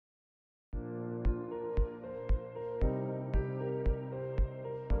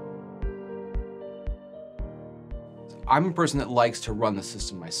I'm a person that likes to run the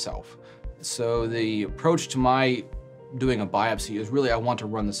system myself. So the approach to my doing a biopsy is really I want to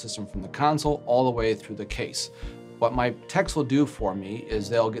run the system from the console all the way through the case. What my techs will do for me is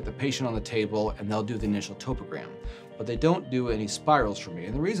they'll get the patient on the table and they'll do the initial topogram, but they don't do any spirals for me.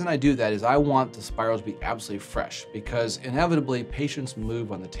 And the reason I do that is I want the spirals to be absolutely fresh, because inevitably patients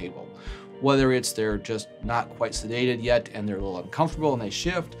move on the table. Whether it's they're just not quite sedated yet and they're a little uncomfortable and they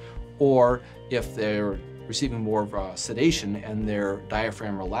shift, or if they're receiving more of sedation and their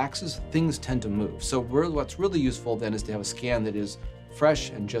diaphragm relaxes, things tend to move. So what's really useful then is to have a scan that is fresh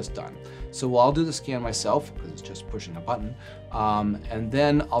and just done. So I'll do the scan myself, because it's just pushing a button, and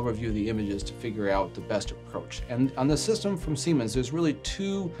then I'll review the images to figure out the best approach. And on the system from Siemens, there's really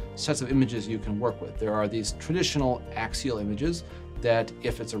two sets of images you can work with. There are these traditional axial images that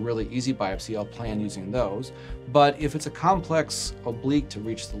if it's a really easy biopsy, I'll plan using those. But if it's a complex oblique to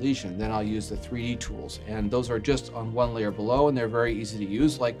reach the lesion, then I'll use the 3D tools. And those are just on one layer below, and they're very easy to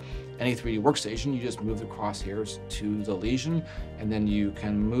use. Like any 3D workstation, you just move the crosshairs to the lesion, and then you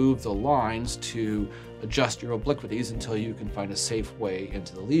can move the lines to adjust your obliquities until you can find a safe way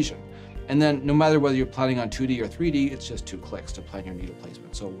into the lesion. And then no matter whether you're planning on 2D or 3D, it's just 2 clicks to plan your needle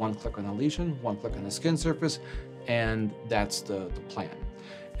placement. So 1 click on the lesion, 1 click on the skin surface, and that's the plan.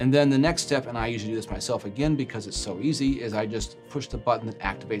 And then the next step, and I usually do this myself again because it's so easy, is I just push the button that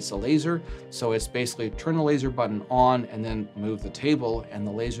activates the laser. So it's basically turn the laser button on and then move the table, and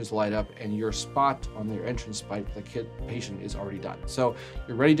the lasers light up, and your spot on your entrance spike for the patient is already done. So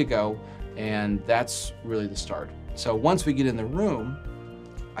you're ready to go, and that's really the start. So once we get in the room,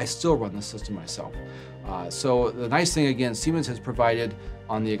 I still run the system myself. So the nice thing, again, Siemens has provided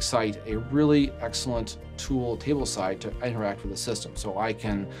on the X.cite a really excellent tool tableside to interact with the system. So I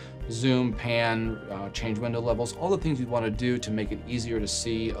can zoom, pan, change window levels, all the things you want to do to make it easier to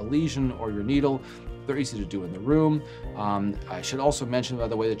see a lesion or your needle. They're easy to do in the room. I should also mention, by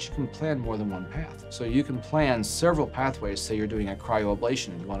the way, that you can plan more than one path. So you can plan several pathways. Say you're doing a cryoablation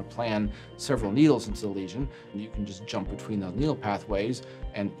and you want to plan several needles into the lesion, and you can just jump between those needle pathways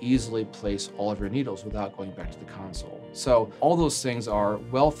and easily place all of your needles without going back to the console. So all those things are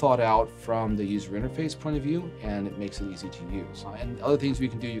well thought out from the user interface point of view, and it makes it easy to use. And other things we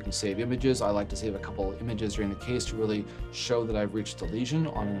can do, you can save images. I like to save a couple images during the case to really show that I've reached the lesion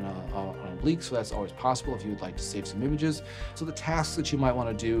on an oblique, so that's always possible if you would like to save some images. So the tasks that you might want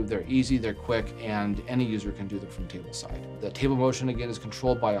to do, they're easy, they're quick, and any user can do them from table side. The table motion, again, is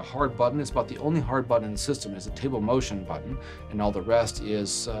controlled by a hard button. It's about the only hard button in the system is a table motion button, and all the rest is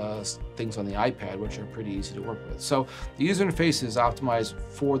things on the iPad, which are pretty easy to work with. So the user interface is optimized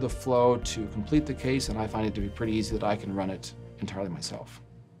for the flow to complete the case, and I find it to be pretty easy that I can run it entirely myself.